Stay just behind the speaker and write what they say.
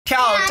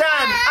挑战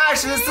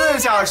24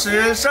小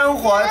时生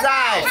活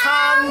在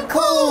仓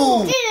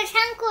库。这个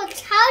仓库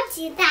超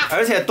级大，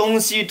而且东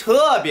西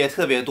特别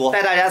多，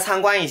带大家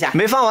参观一下。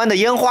没放完的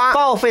烟花，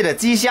报废的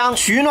机箱，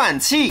取暖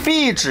器，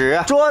壁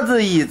纸，桌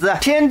子椅子，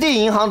天地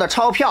银行的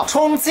钞票，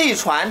充气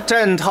船，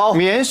枕头，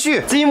棉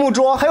絮，积木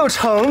桌，还有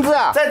橙子，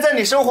在这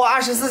里生活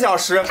24小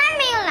时，太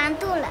没有难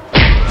度了。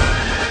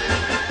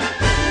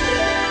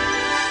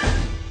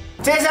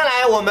接下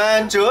来我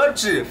们折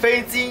纸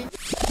飞机。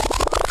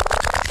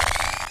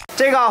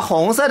这个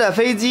红色的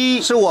飞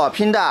机是我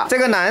拼的，这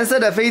个蓝色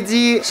的飞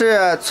机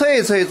是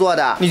翠翠做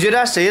的。你觉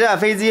得谁的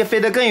飞机飞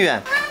得更远？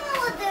妈妈，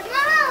我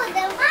的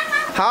妈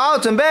妈。好，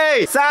准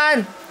备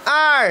3、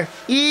2、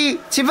1，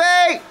起飞！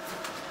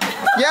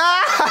呀！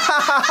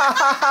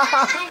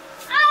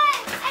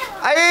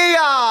哎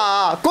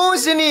呀，恭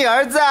喜你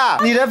儿子，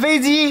你的飞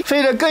机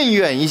飞得更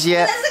远一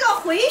些。这是个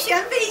回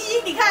旋飞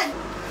机，你看。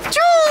啾！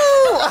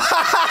妈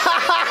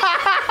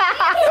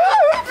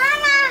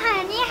妈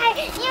很厉害，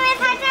因为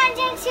她转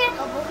圈圈，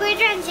我不会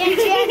转圈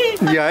圈。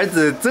你儿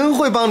子真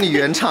会帮你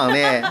圆场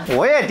呢。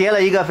我也叠了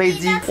一个飞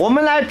机，我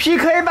们来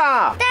PK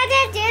吧。大家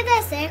觉得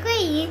谁会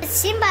赢？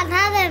请把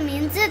他的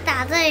名字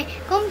打在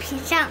公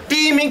屏上。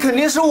第一名肯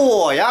定是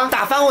我呀！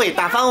打方伟，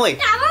打方伟，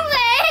打方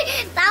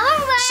伟，打方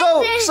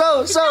伟，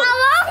收！打方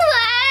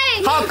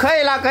伟。好，可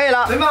以了。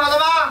准备好了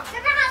吗？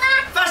准备好了。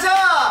发射！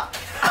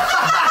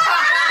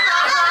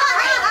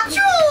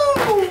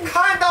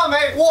看到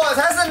没？我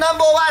才是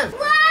number one。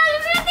我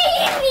是第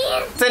一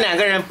名。这两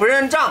个人不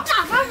认账。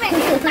打方伟，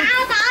打。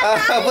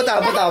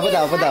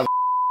不打。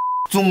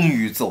终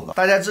于走了。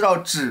大家知道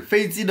纸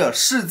飞机的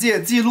世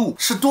界纪录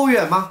是多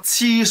远吗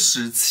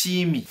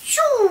？77米。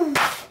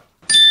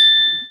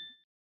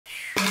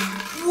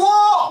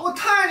哇，我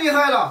太厉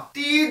害了！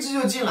第一只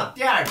就进了，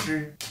第二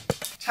只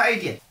差一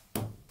点。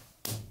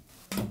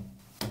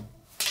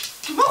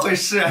怎么回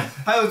事？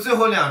还有最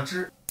后2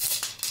只。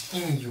哎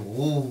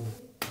呦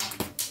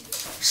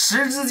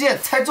，10支箭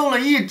才中了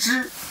1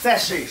只，再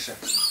试一试，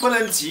不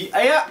能急。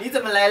哎呀，你怎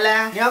么来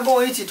了？你要跟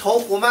我一起投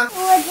壶吗？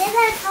我觉得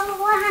投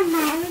壶很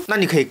难。那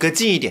你可以搁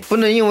近一点，不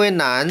能因为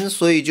难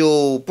所以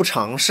就不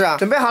尝试啊。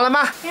准备好了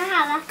吗？选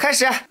好了。开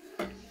始。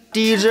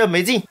第一只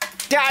没进，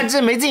第二只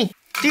没进，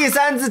第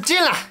3只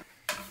进了，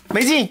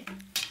没进，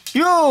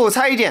又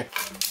差一点。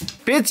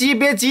别急，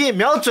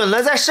瞄准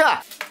了再射。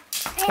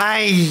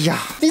哎呀，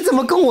你怎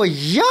么跟我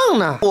一样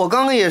呢？我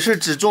刚刚也是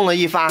只中了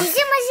1发。你信不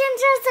信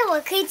这次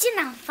我可以进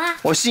2发？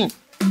我信。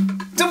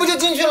这不就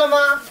进去了吗？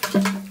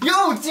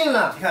又进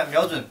了，你看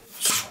瞄准。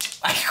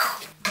哎呦，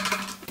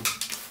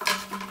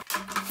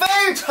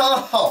非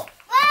常好。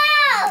哇，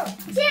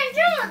竟然这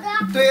么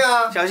多！对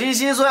呀，小星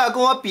星说要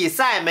跟我比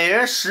赛，每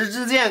人10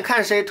支箭，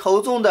看谁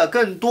投中的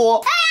更多。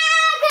哎呀，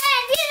肯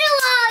定是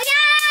我呀！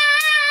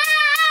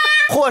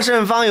获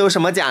胜方有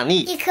什么奖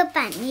励？1颗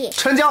板栗。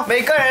成交，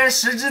每个人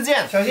10支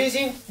箭。小星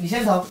星，你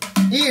先投。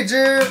1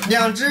支、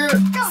2支、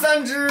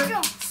3支，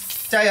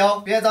加油，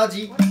别着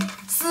急。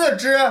4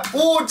支、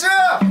5支、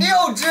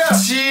6支、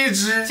7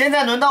支。现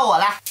在轮到我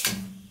了。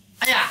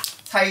哎呀，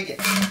差一点。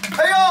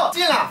哎呦，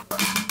进了。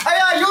哎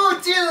呀，又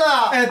进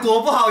了。哎，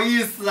多不好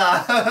意思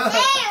啊。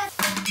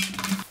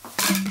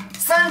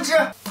3支。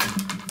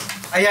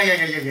哎呀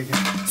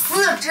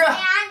，4支。哎呀，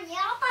你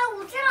要到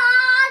5支了，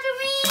救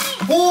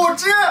命！5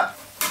支。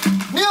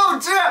6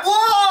只，哇，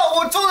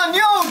我中了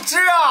6只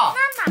啊！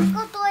那哪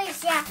个多一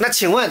些？那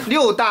请问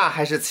6大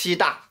还是7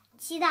大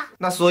？7大。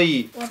那所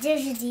以我就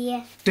是第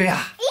一。对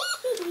呀。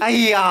哎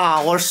呀，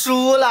我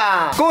输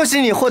了！恭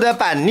喜你获得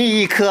板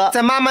栗1颗，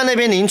在妈妈那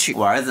边领取。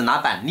我儿子拿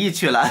板栗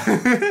去了，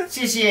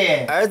谢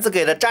谢儿子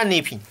给的战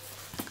利品。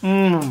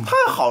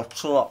太好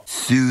吃了。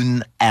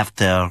Soon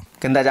after，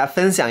 跟大家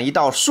分享一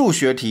道数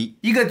学题：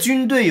一个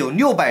军队有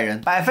600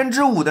人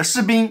，5%的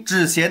士兵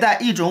只携带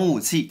1种武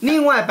器，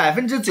另外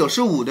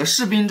95%的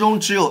士兵中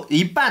只有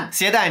一半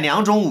携带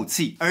2种武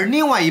器，而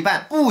另外一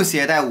半不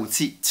携带武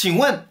器。请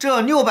问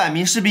这600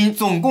名士兵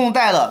总共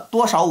带了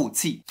多少武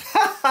器？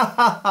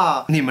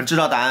你们知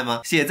道答案吗？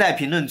写在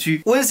评论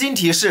区。温馨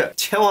提示：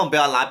千万不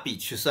要拿笔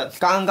去算。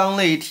刚刚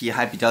那一题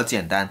还比较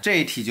简单，这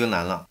一题就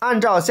难了。按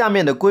照下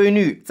面的规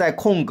律，在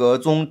空格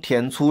中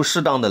填出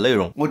适当的内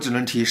容。我只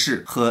能提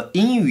示和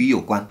英语有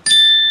关。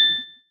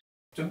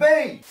准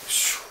备。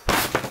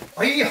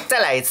哎呀，再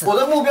来一次。我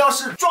的目标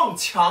是撞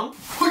墙。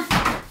嘿，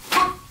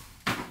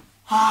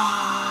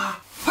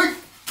嘿。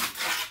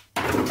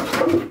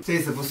这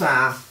次不算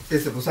啊，这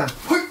次不算。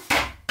嘿，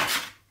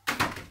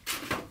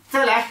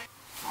再来。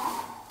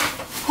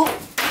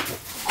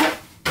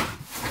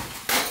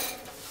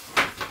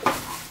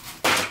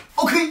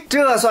OK，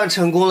 这算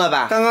成功了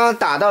吧？刚刚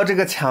打到这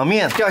个墙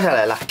面掉下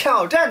来了，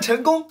挑战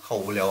成功。好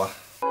无聊啊！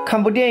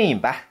看部电影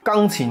吧，《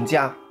钢琴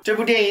家》。这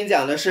部电影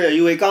讲的是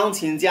一位钢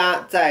琴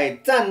家在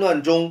战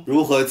乱中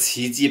如何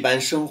奇迹般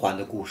生还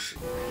的故事。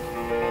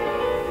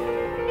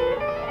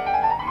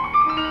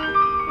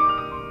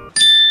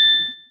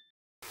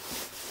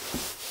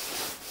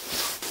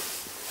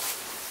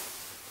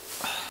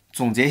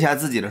总结一下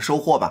自己的收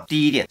获吧。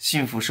第一点，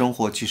幸福生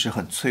活其实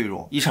很脆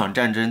弱，一场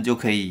战争就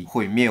可以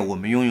毁灭我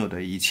们拥有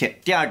的一切。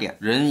第二点，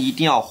人一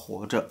定要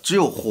活着，只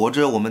有活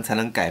着，我们才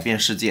能改变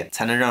世界，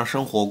才能让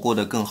生活过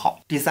得更好。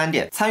第三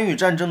点，参与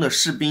战争的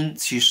士兵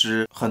其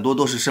实很多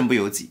都是身不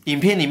由己。影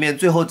片里面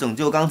最后拯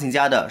救钢琴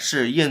家的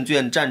是厌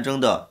倦战争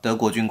的德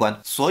国军官，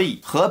所以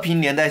和平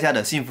年代下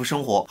的幸福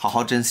生活好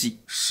好珍惜。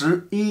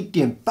11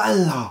点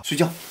半了，睡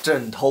觉，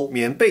枕头、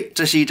棉被，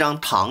这是一张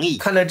躺椅，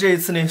看来这一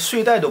次连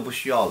睡袋都不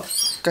需要了。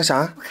干啥？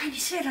我看你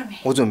睡了没？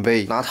我准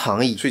备拿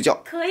躺椅睡觉。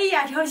可以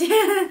呀，条件。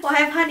我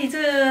还怕你这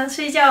个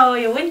睡觉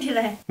有问题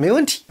嘞。没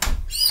问题，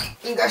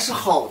应该是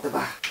好的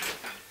吧。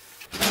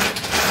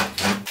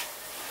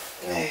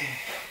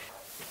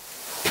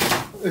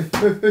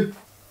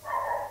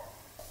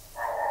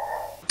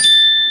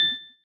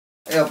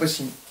哎呀，不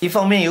行！一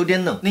方面有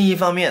点冷，另一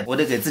方面我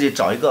得给自己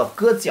找一个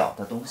搁脚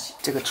的东西。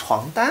这个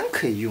床单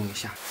可以用一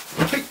下。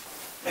嘿，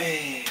哎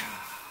呀，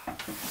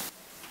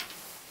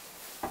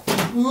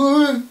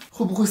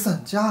会不会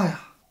散架呀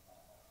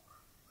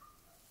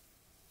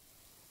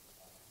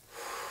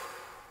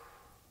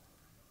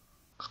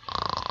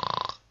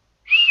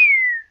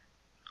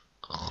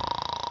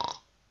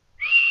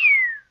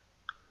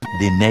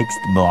？The next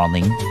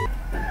morning.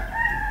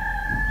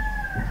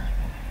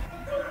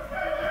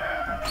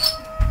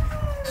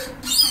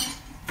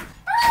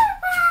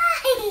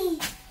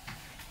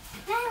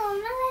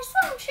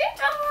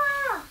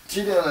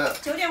 几点了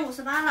？9点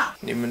58了。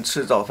你们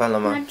吃早饭了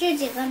吗？那这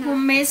几个呢？我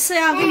没吃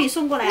呀，给你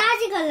送过来。那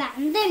这个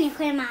蓝的你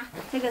会吗？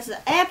这个是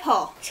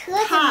apple 车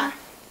子呢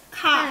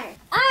car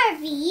 2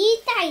比1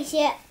大一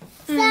些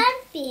，3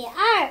比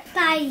2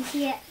大一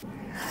些。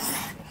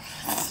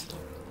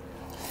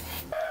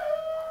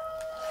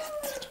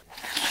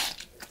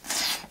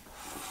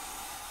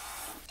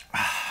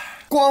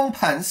光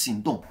盘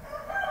行动。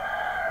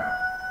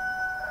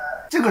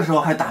这个时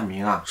候还打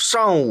鸣啊！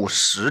上午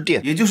10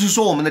点，也就是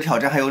说我们的挑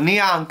战还有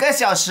2个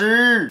小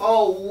时。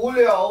好无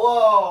聊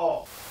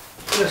哦。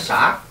这个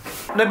啥？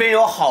那边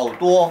有好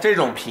多这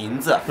种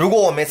瓶子，如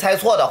果我没猜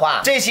错的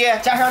话，这些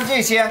加上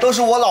这些都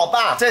是我老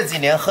爸这几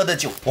年喝的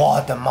酒。我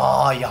的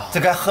妈呀，这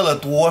该喝了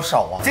多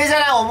少啊！接下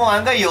来我们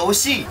玩个游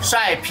戏，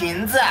甩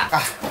瓶子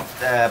啊，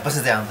不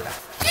是这样子的，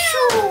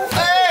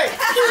哎，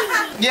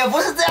也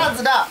不是这样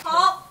子的。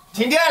好。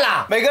停电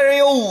了，每个人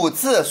有5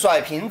次甩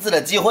瓶子的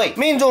机会，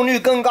命中率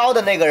更高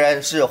的那个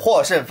人是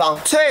获胜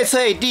方。翠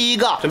翠第一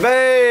个，准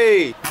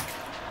备，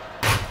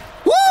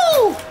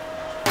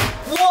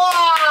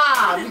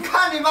哇！你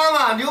看你妈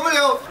妈牛不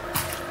牛？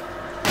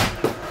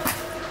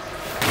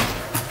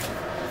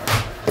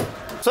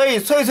所以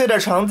翠翠的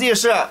成绩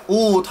是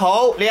5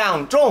投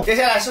2中，接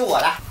下来是我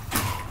的，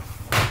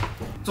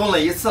中了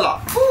1次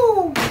了。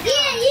耶！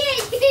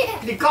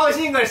你高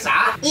兴个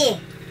啥1、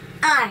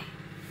2、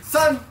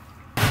3。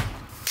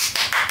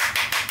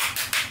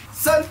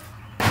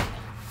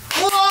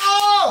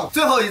哇！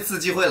最后一次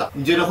机会了，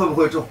你觉得会不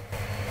会中？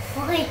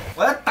不会。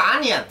我要打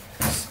你。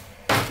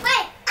会。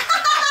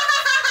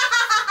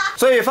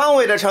所以方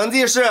伟的成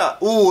绩是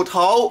5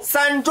投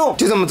3中，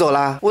就这么走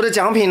了。我的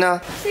奖品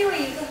呢？最后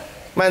一个。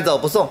慢走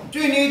不送。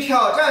距离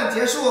挑战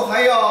结束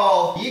还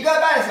有1个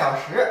半小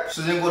时，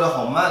时间过得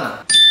好慢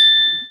啊。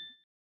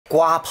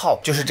刮炮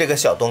就是这个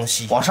小东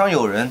西，网上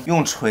有人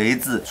用锤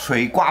子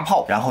锤刮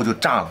炮，然后就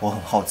炸了。我很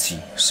好奇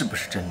是不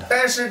是真的，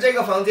但是这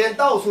个房间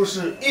到处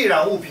是易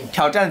燃物品。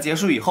挑战结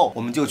束以后，我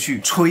们就去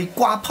锤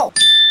刮炮。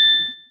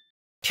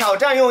挑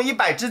战用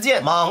100支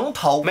箭盲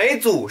投，每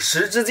组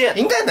10支箭，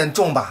应该能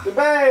中吧？准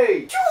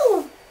备，啾！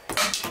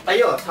哎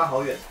呦，差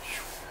好远，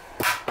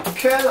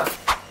偏了。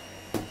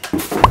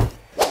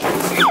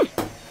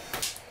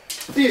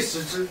第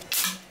10支，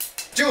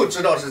就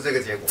知道是这个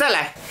结果。再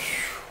来。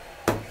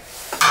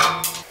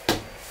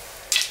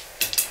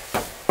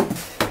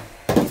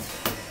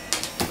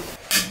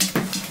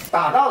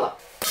打到了，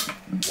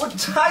我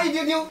差一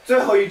丢丢。最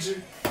后一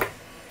只，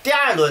第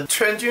2轮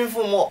全军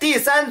覆没。第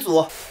3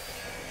组，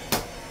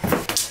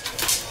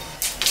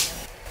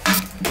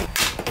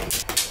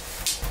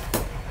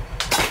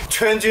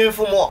全军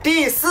覆没。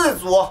第4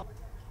组，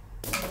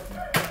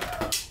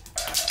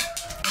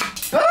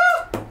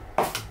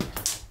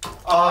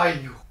哎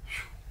呦，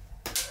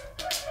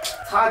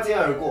擦肩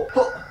而过，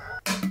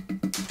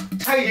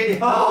差一点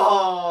点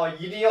啊！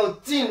一定要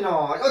进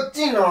哦，要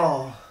进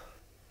哦。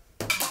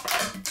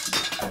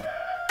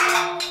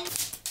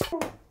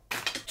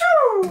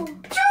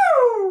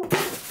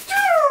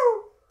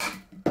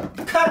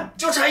看，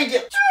就差一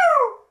点。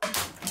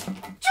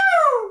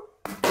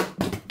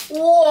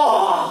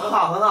哇，很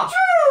好，很好。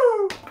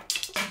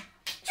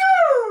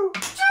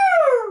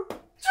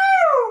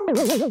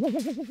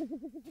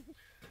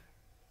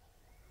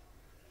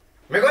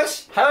没关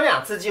系，还有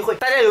2次机会。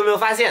大家有没有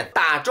发现，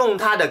打中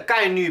它的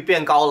概率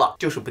变高了，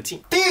就是不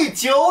进。第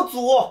9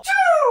组，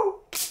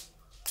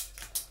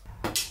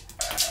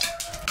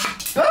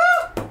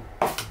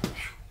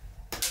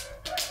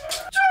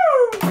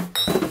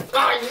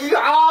哎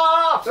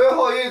呀！最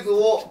后一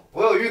组，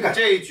我有预感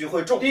这一局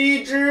会中。第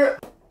1支，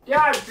第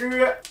2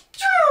支，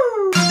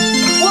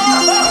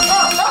哇！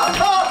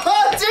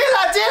进了！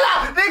进了！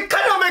你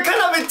看到没？看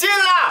到没？进了！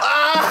啊！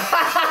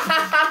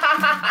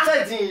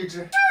再进一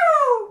只。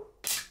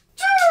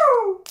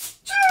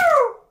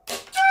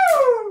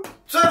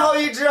最后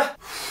一只。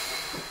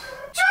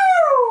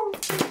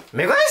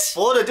没关系，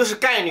搏的就是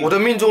概率，我的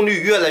命中率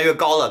越来越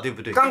高了，对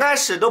不对？刚开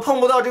始都碰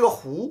不到这个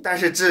壶，但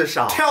是至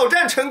少挑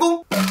战成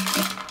功。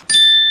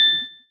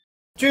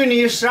距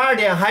离12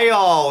点还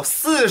有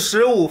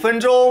45分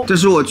钟。这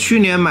是我去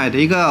年买的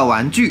一个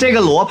玩具，这个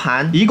罗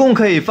盘一共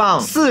可以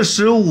放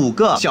45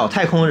个小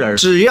太空人，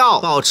只要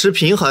保持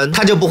平衡，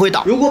它就不会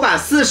倒。如果把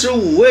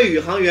45位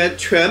宇航员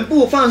全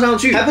部放上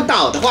去还不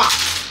倒的话，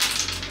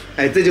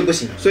哎，这就不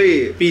行，所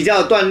以比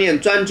较锻炼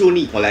专注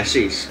力。我来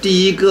试一试。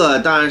第一个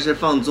当然是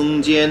放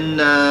中间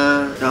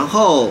呢，然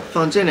后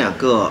放这2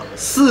个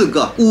，4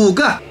个，5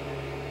个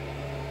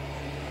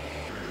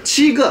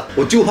，7个，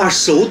我就怕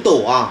手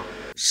抖啊。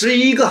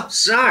11个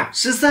，12、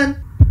13。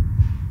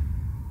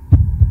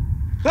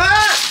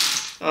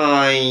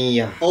哎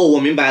呀，哦，我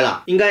明白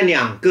了，应该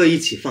2个一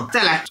起放。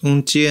再来，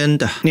中间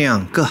的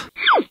2个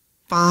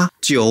，8、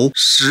9、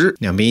10，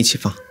两边一起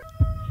放。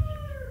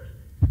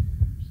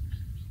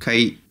可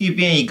以，一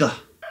边一个。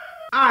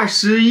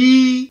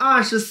21、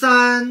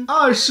23、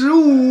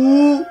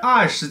25、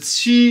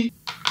27、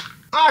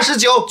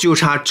29，就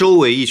差周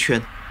围一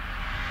圈。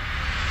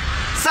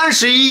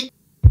31、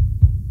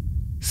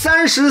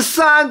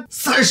33、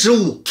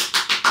35、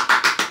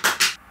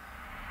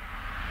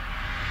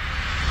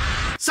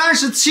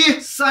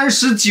37、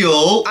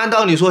39，按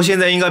道理说现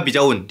在应该比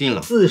较稳定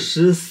了。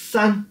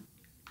43，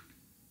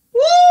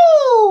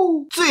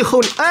最后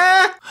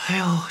哎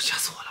呦，吓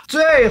死我了！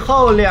最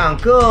后2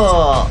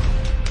个，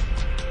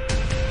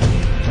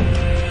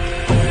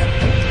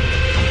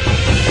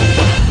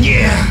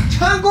耶，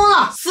成功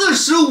了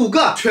！45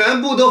个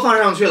全部都放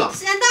上去了。时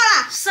间到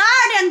了，12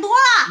点多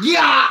了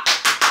呀！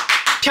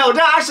挑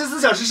战24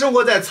小时生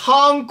活在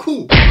仓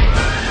库。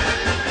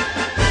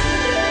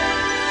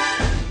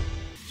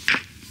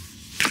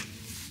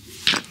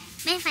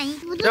没反应。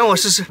让我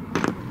试试。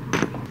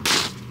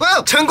哇，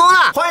成功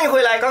了！欢迎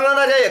回来。刚刚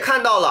大家也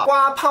看到了，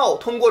刮炮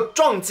通过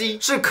撞击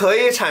是可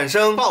以产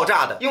生爆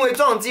炸的，因为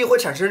撞击会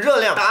产生热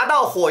量，达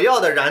到火药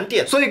的燃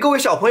点。所以各位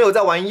小朋友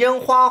在玩烟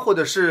花或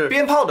者是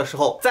鞭炮的时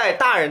候，在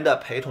大人的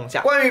陪同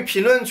下，关于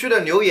评论区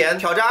的留言，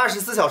挑战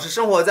24小时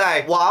生活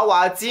在娃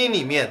娃机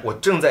里面，我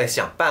正在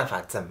想办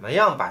法怎么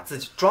样把自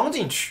己装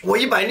进去。我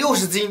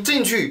160斤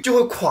进去就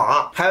会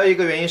垮。还有一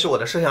个原因是我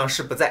的摄像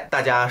师不在，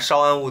大家稍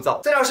安勿躁。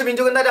这条视频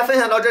就跟大家分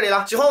享到这里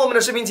了。喜欢我们的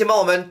视频，请帮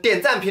我们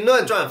点赞、评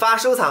论、转发、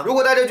收藏。如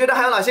果大家觉得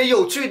还有哪些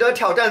有趣的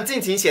挑战，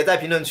敬请写在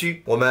评论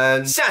区。我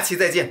们下期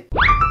再见。